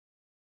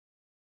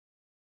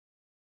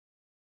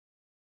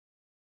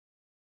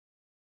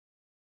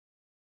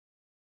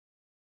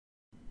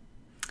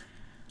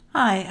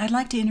Hi, I'd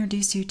like to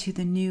introduce you to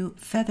the new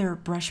feather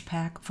brush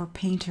pack for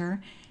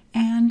Painter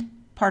and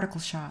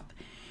ParticleShop.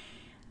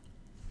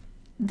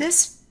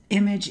 This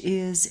image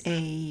is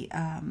a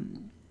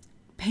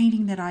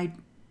painting that I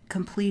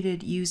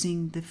completed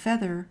using the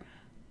feather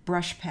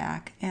brush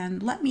pack,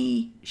 and let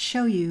me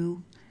show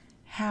you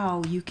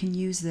how you can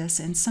use this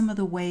and some of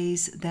the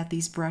ways that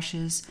these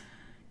brushes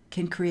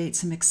can create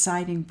some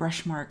exciting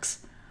brush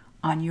marks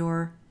on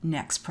your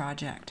next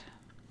project.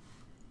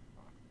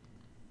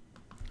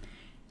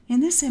 In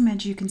this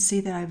image, you can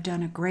see that I've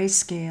done a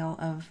grayscale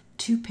of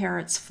two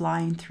parrots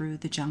flying through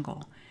the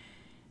jungle.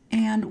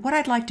 And what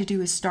I'd like to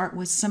do is start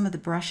with some of the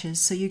brushes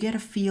so you get a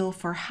feel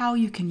for how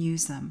you can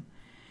use them.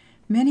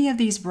 Many of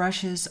these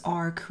brushes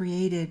are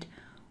created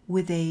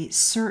with a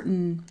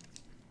certain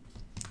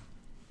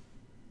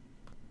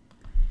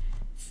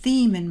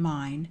theme in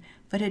mind,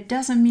 but it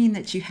doesn't mean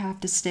that you have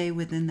to stay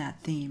within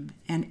that theme.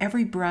 And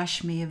every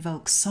brush may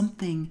evoke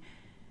something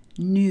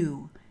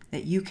new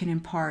that you can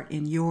impart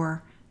in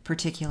your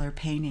particular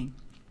painting.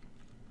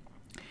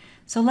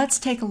 So let's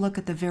take a look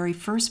at the very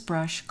first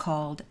brush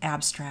called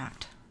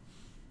Abstract.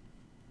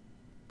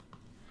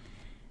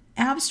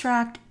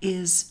 Abstract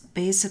is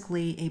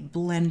basically a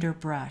blender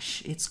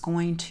brush. It's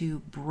going to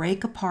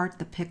break apart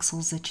the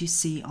pixels that you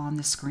see on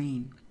the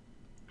screen.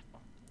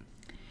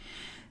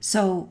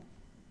 So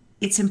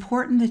it's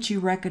important that you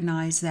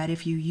recognize that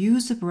if you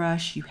use a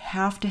brush, you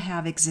have to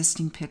have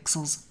existing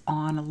pixels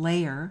on a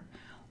layer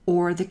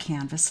or the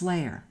canvas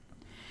layer.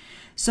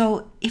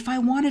 So if I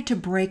wanted to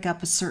break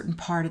up a certain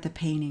part of the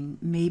painting,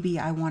 maybe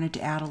I wanted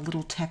to add a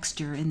little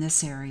texture in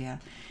this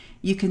area,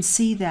 you can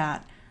see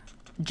that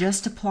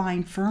just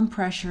applying firm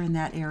pressure in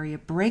that area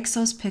breaks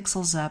those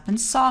pixels up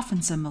and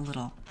softens them a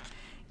little.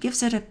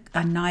 Gives it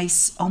a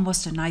nice,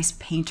 almost a nice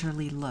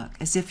painterly look,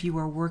 as if you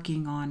were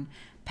working on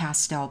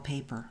pastel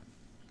paper.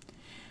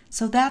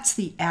 So that's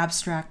the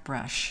Abstract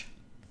brush.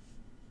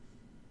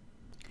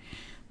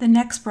 The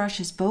next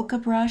brush is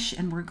Bokeh brush,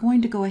 and we're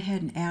going to go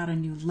ahead and add a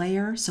new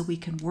layer so we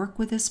can work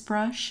with this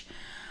brush.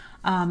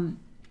 And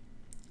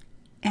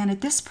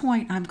at this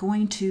point, I'm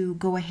going to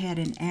go ahead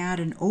and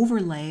add an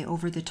overlay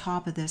over the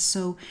top of this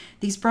so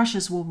these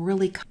brushes will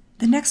really.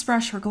 The next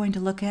brush we're going to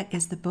look at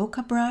is the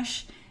Bokeh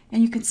brush,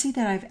 and you can see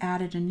that I've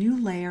added a new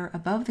layer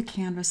above the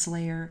canvas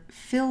layer,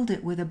 filled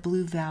it with a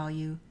blue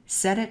value,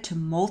 set it to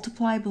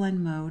multiply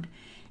blend mode,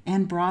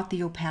 and brought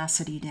the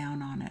opacity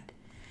down on it.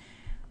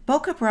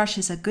 Bokeh brush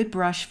is a good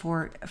brush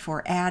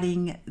for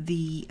adding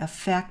the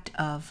effect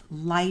of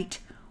light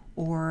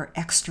or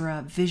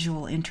extra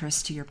visual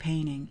interest to your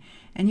painting.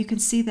 And you can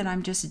see that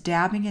I'm just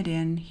dabbing it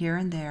in here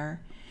and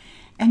there.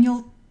 And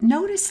you'll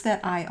notice that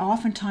I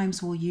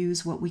oftentimes will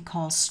use what we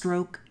call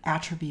stroke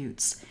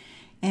attributes.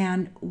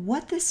 And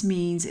what this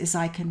means is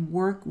I can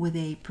work with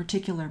a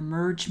particular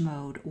merge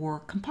mode or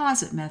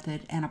composite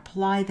method and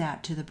apply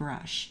that to the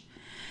brush.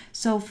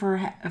 So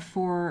for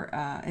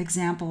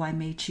example, I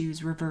may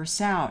choose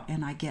reverse out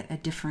and I get a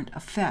different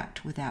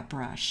effect with that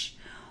brush.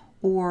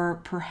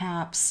 Or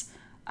perhaps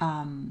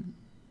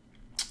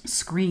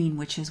screen,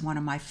 which is one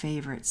of my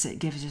favorites. It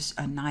gives us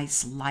a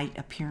nice light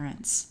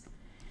appearance.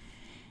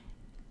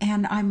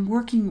 And I'm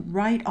working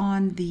right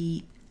on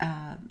the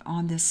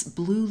on this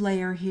blue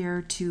layer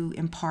here to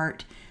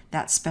impart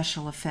that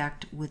special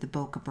effect with the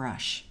Bokeh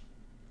brush.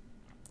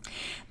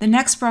 The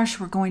next brush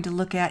we're going to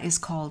look at is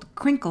called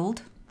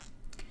Crinkled.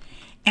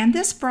 And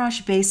this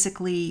brush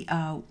basically,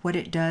 what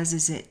it does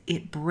is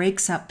it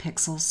breaks up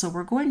pixels. So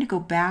we're going to go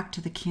back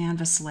to the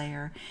canvas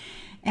layer.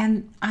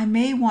 And I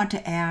may want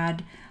to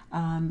add,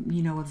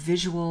 a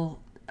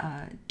visual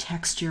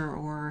texture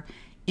or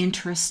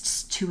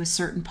interests to a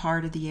certain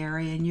part of the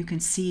area. And you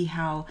can see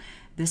how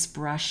this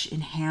brush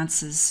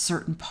enhances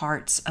certain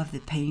parts of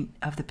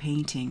the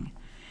painting.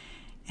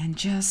 And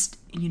just,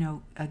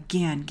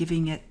 again,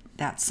 giving it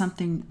that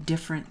something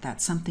different,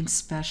 that something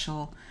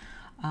special.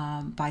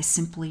 By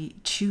simply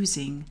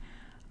choosing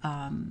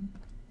some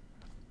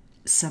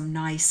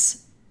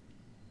nice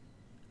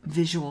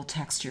visual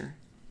texture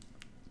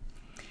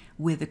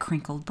with a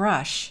crinkled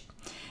brush.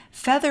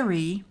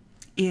 Feathery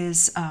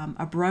is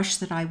a brush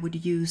that I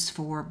would use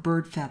for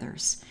bird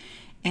feathers,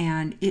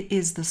 and it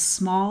is the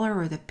smaller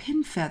or the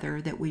pin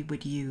feather that we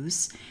would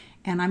use.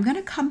 And I'm going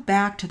to come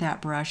back to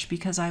that brush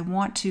because I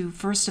want to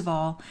first of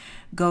all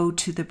go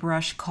to the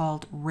brush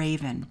called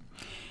Raven.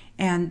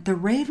 And the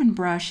Raven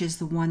brush is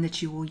the one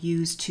that you will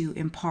use to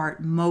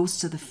impart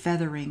most of the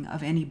feathering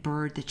of any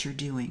bird that you're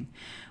doing,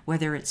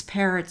 whether it's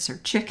parrots or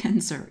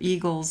chickens or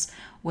eagles,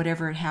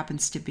 whatever it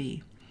happens to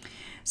be.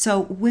 So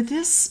with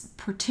this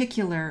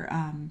particular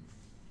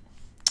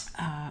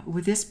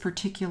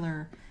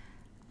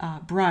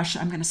brush,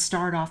 I'm going to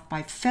start off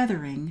by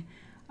feathering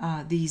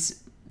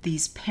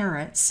these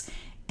parrots,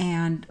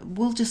 and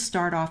we'll just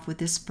start off with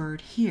this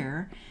bird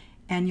here.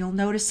 And you'll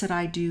notice that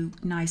I do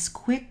nice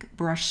quick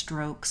brush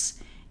strokes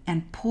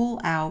and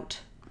pull out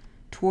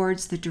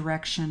towards the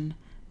direction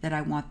that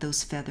I want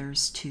those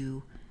feathers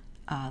to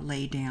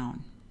lay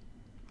down.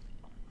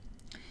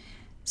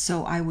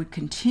 So I would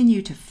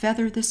continue to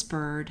feather this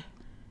bird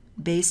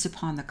based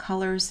upon the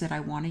colors that I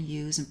want to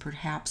use, and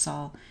perhaps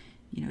I'll,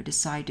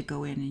 decide to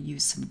go in and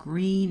use some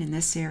green in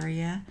this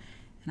area.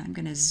 And I'm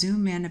going to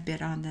zoom in a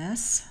bit on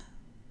this.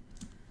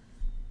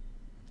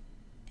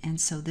 And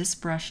so this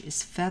brush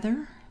is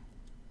feather,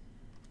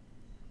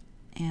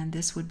 and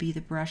this would be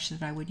the brush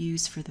that I would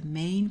use for the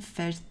main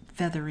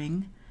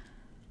feathering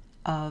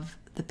of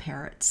the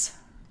parrots.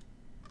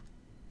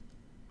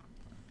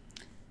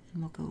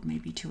 And we'll go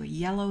maybe to a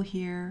yellow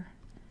here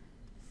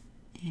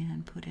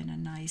and put in a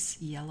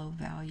nice yellow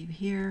value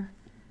here.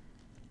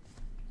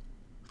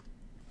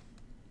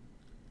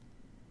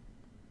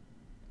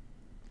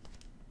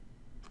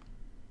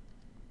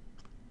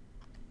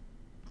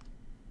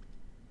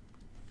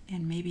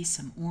 And maybe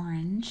some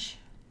orange.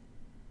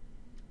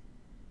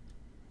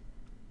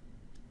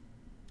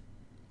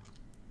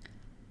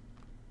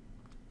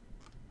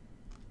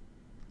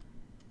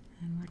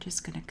 And we're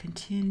just going to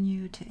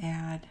continue to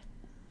add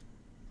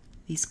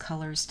these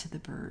colors to the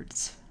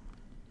birds.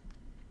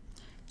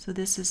 So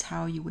this is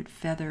how you would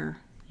feather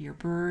your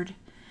bird.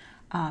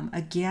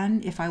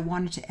 Again, if I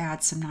wanted to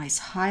add some nice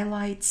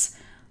highlights,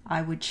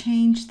 I would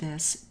change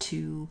this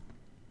to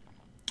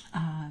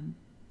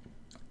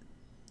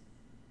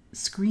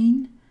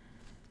screen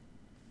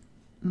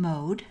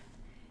mode,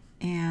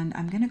 and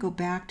I'm going to go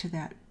back to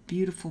that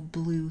beautiful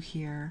blue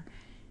here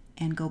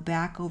and go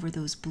back over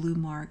those blue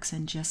marks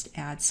and just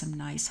add some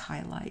nice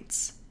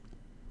highlights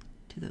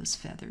to those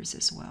feathers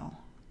as well.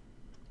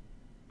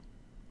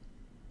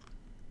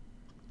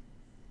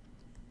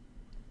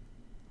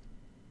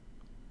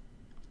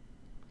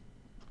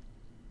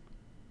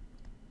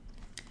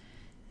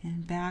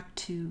 And back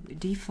to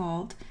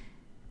default,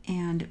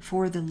 and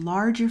for the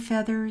larger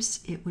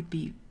feathers it would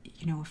be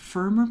a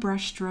firmer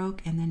brush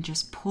stroke and then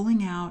just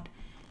pulling out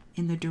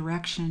in the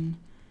direction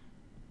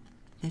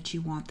that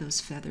you want those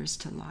feathers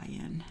to lie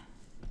in.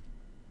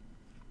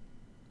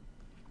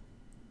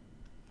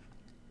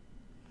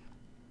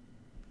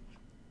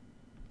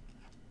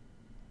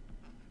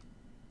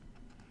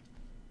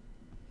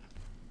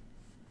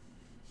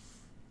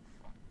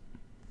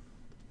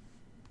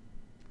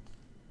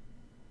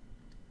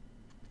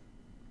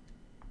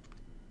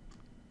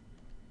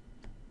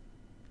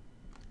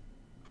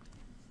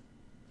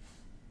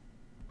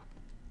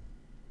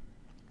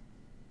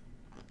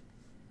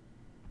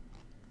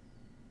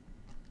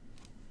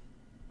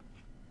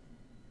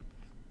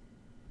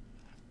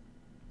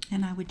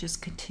 And I would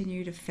just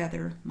continue to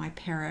feather my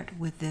parrot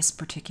with this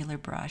particular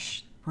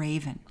brush,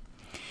 Raven.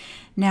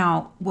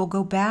 Now we'll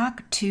go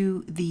back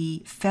to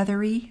the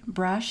feathery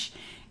brush,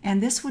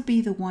 and this would be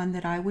the one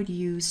that I would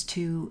use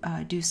to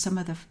do some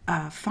of the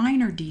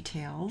finer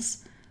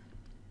details.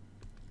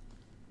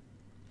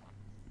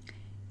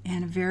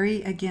 And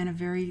again, a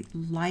very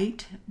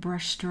light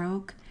brush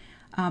stroke.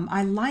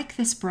 I like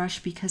this brush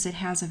because it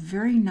has a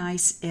very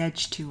nice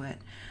edge to it.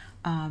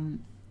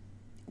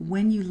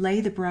 When you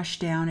lay the brush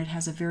down, it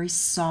has a very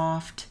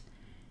soft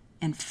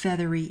and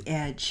feathery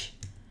edge,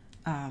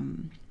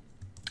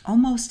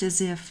 almost as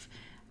if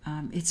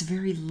it's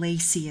very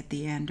lacy at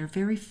the end or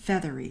very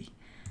feathery.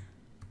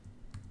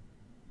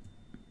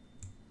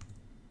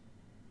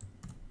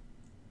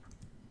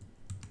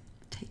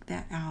 Take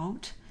that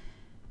out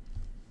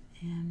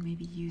and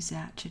maybe use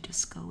that to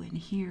just go in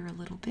here a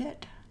little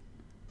bit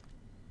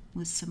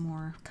with some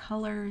more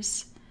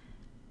colors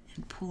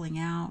and pulling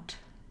out.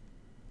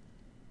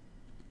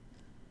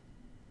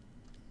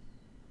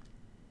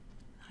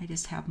 I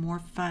just have more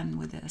fun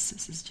with this.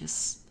 This is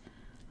just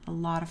a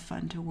lot of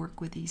fun to work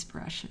with these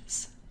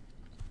brushes.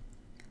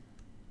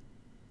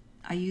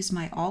 I use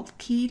my Alt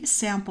key to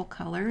sample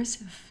colors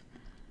if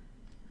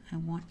I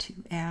want to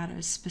add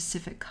a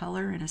specific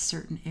color in a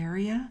certain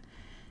area.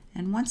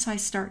 And once I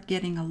start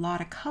getting a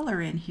lot of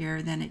color in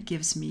here, then it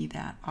gives me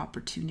that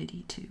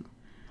opportunity to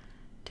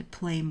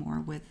play more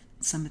with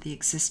some of the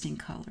existing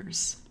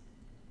colors.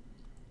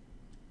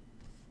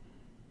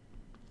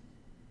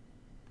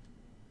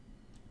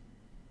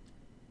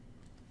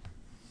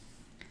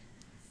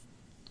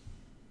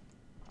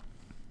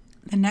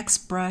 The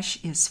next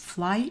brush is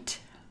Flight.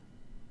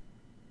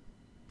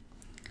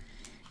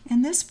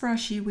 And this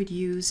brush you would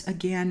use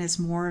again as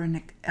more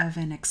of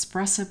an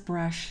expressive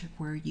brush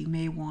where you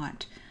may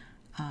want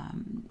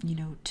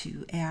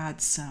to add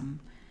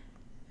some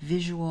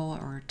visual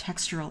or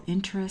textural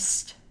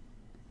interest.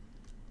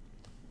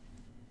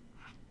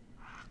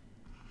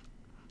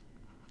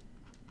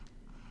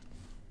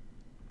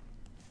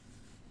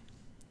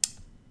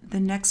 The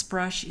next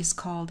brush is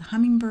called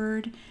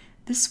Hummingbird.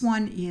 This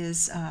one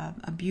is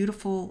a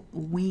beautiful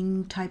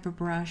wing type of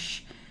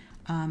brush.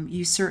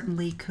 You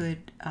certainly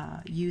could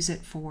use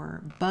it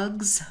for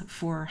bugs,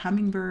 for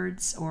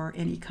hummingbirds, or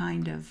any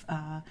kind of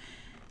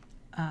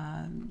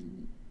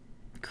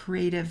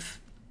creative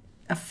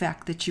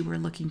effect that you were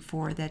looking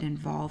for that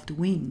involved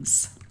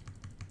wings.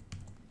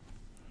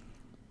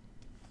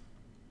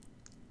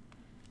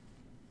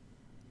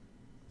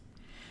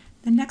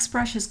 The next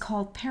brush is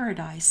called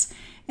Paradise,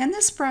 and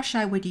this brush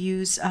I would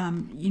use,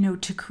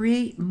 to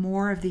create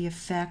more of the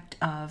effect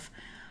of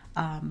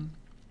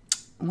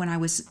when I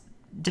was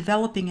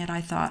developing it,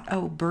 I thought,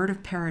 oh, bird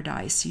of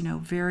paradise, you know,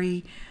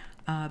 very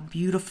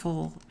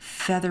beautiful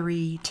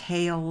feathery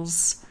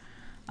tails,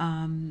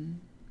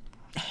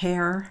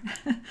 hair,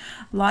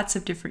 lots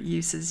of different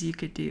uses you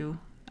could do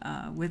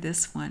with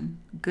this one.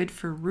 Good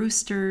for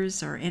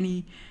roosters or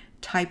any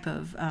type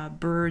of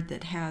bird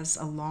that has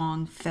a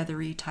long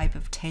feathery type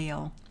of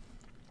tail.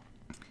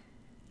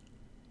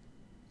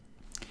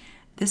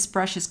 This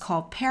brush is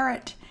called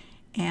Parrot,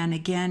 and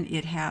again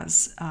it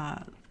has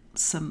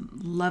some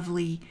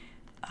lovely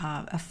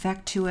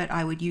effect to it.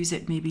 I would use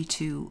it maybe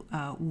to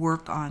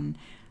work on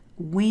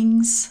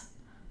wings,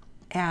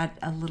 add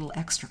a little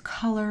extra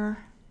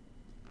color.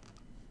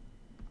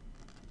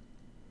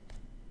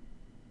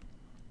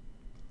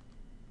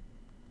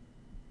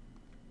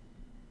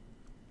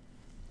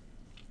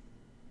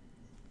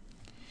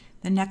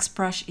 The next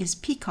brush is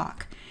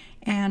Peacock.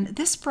 And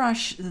this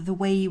brush, the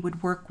way you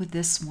would work with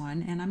this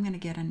one, and I'm going to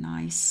get a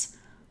nice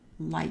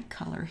light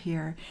color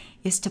here,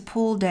 is to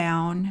pull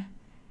down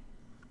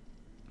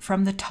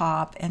from the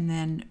top and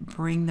then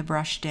bring the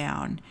brush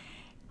down.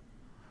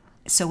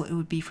 So it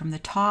would be from the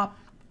top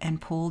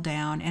and pull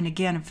down. And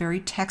again, a very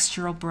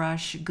textural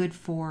brush, good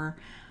for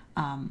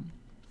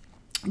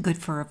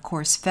of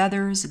course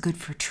feathers, good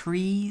for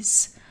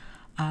trees,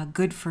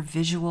 good for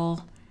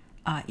visual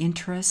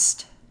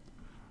interest,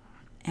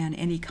 and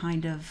any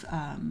kind of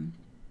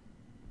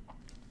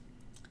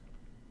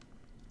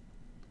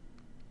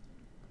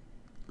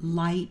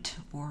light,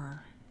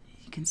 or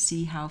you can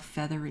see how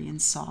feathery and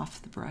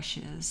soft the brush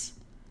is.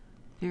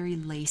 Very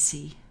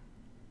lacy.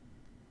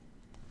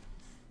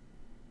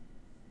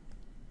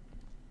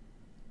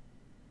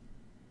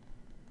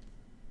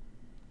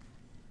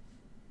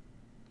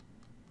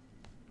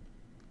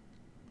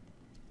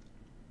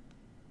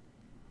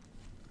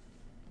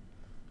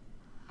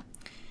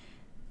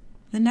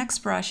 The next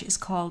brush is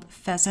called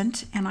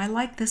Pheasant, and I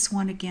like this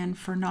one again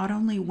for not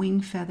only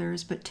wing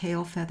feathers but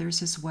tail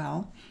feathers as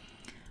well.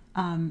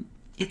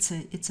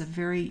 It's a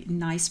very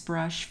nice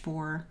brush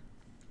for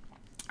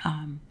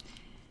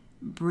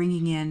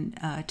bringing in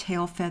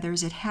tail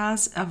feathers. It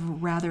has a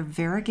rather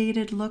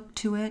variegated look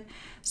to it,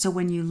 so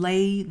when you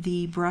lay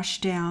the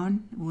brush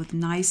down with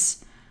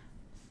nice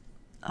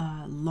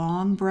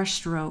long brush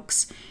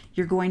strokes,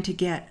 you're going to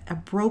get a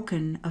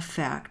broken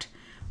effect,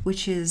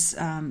 which is,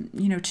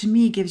 you know, to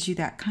me gives you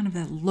that kind of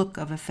a look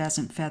of a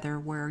pheasant feather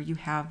where you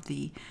have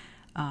the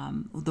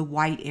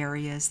white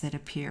areas that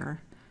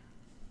appear.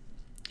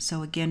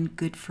 So again,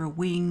 good for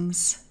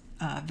wings,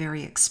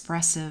 very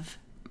expressive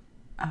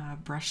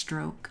brush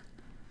stroke.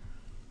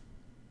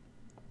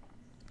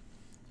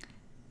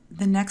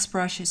 The next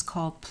brush is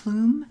called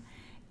Plume,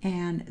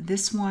 and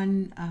this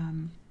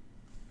one,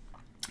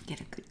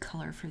 get a good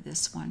color for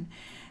this one.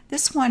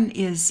 This one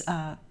is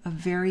a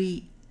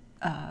very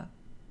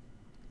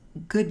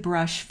good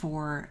brush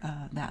for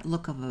that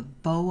look of a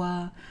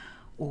boa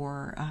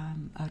or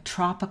a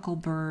tropical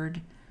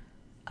bird,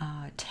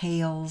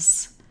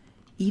 tails,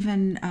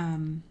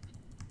 even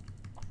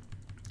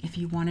if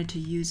you wanted to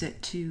use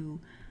it to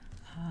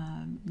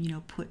you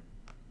know, put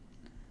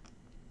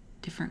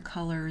different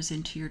colors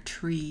into your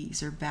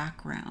trees or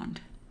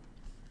background.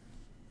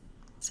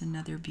 It's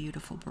another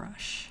beautiful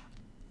brush.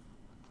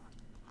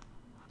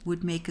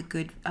 Would make a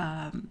good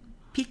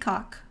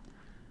peacock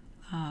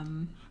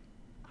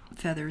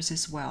feathers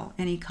as well.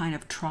 Any kind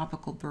of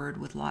tropical bird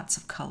with lots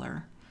of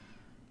color.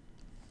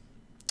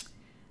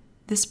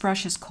 This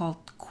brush is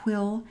called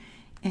Quill,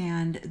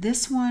 and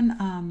this one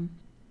I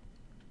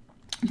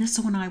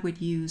would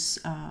use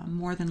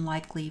more than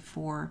likely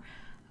for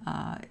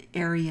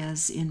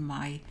areas in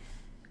my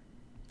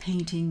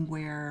painting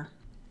where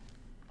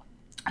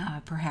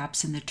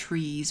perhaps in the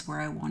trees where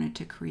I wanted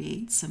to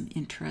create some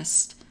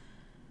interest.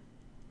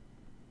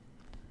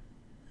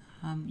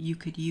 You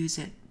could use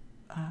it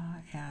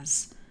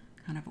as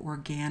kind of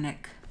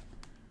organic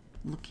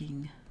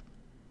looking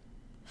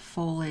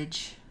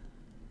foliage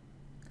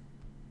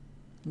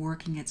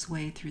working its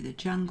way through the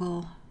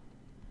jungle.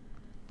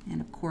 And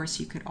of course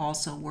you could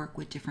also work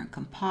with different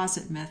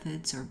composite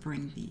methods or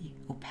bring the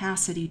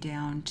opacity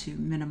down to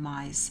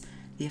minimize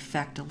the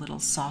effect a little,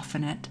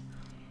 soften it.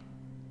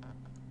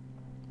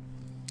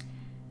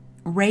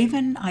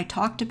 Raven I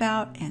talked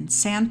about, and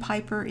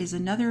Sandpiper is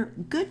another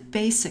good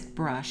basic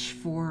brush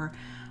for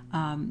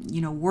you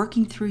know,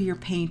 working through your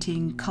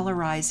painting,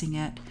 colorizing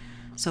it.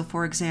 So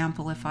for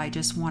example, if I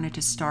just wanted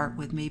to start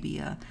with maybe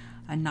a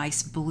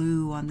nice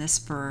blue on this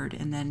bird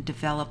and then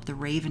develop the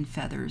raven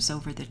feathers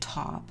over the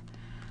top,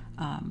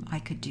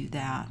 I could do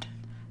that.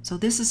 So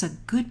this is a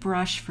good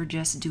brush for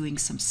just doing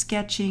some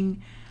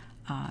sketching,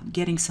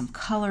 getting some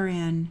color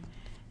in,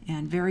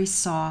 and very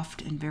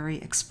soft and very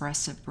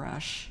expressive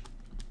brush.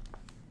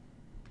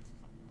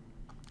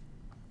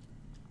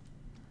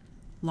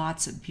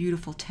 Lots of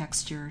beautiful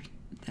texture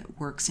that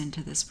works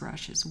into this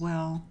brush as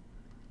well.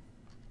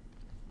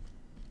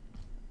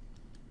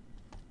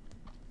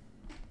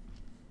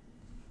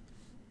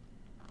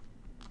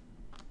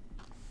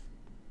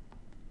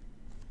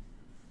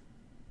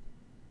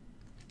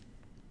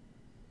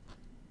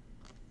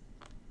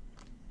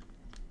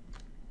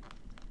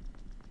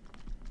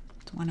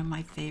 one of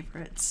my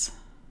favorites.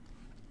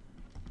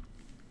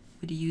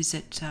 Would use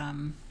it,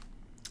 you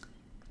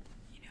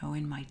know,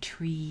 in my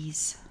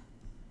trees,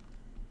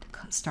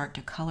 to start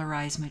to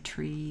colorize my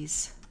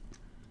trees.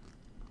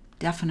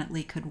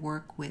 Definitely could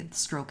work with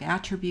stroke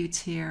attributes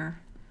here.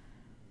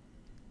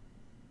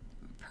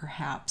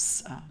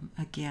 Perhaps,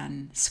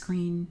 again,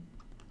 screen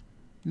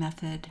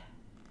method.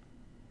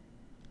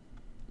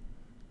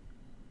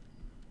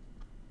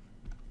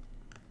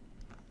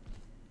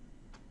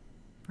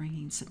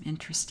 Bringing some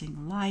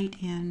interesting light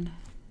in.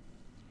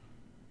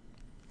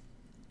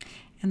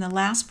 And the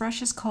last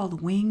brush is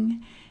called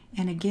Wing.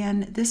 And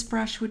again, this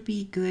brush would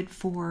be good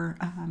for,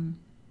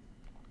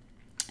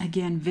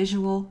 again,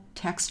 visual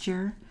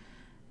texture.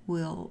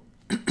 We'll,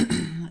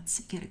 let's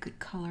see, get a good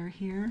color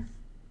here.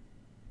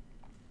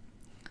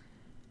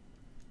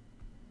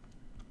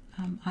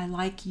 I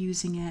like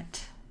using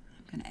it,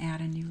 I'm going to add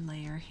a new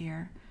layer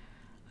here.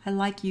 I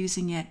like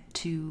using it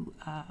to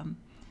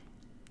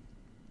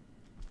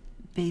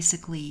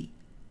basically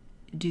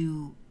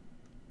do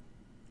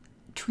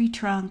tree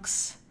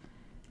trunks,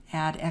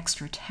 add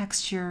extra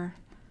texture,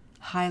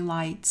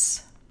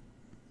 highlights,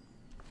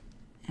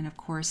 and of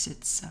course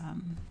it's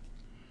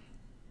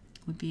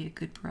would be a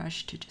good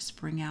brush to just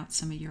bring out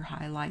some of your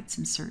highlights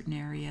in certain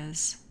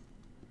areas.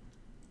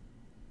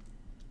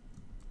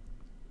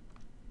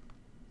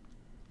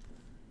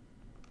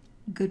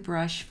 Good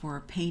brush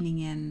for painting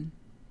in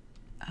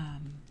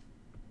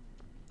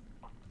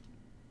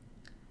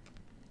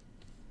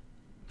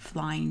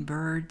flying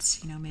birds,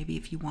 you know, maybe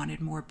if you wanted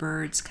more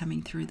birds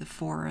coming through the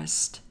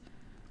forest.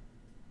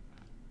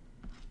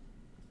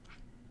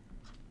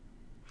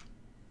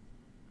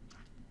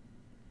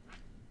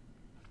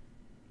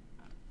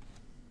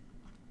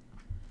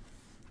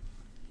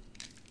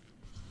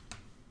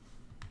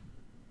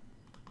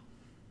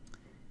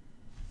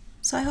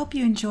 So I hope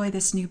you enjoy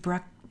this new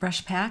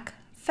brush pack,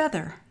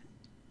 Feather.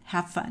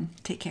 Have fun.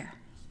 Take care.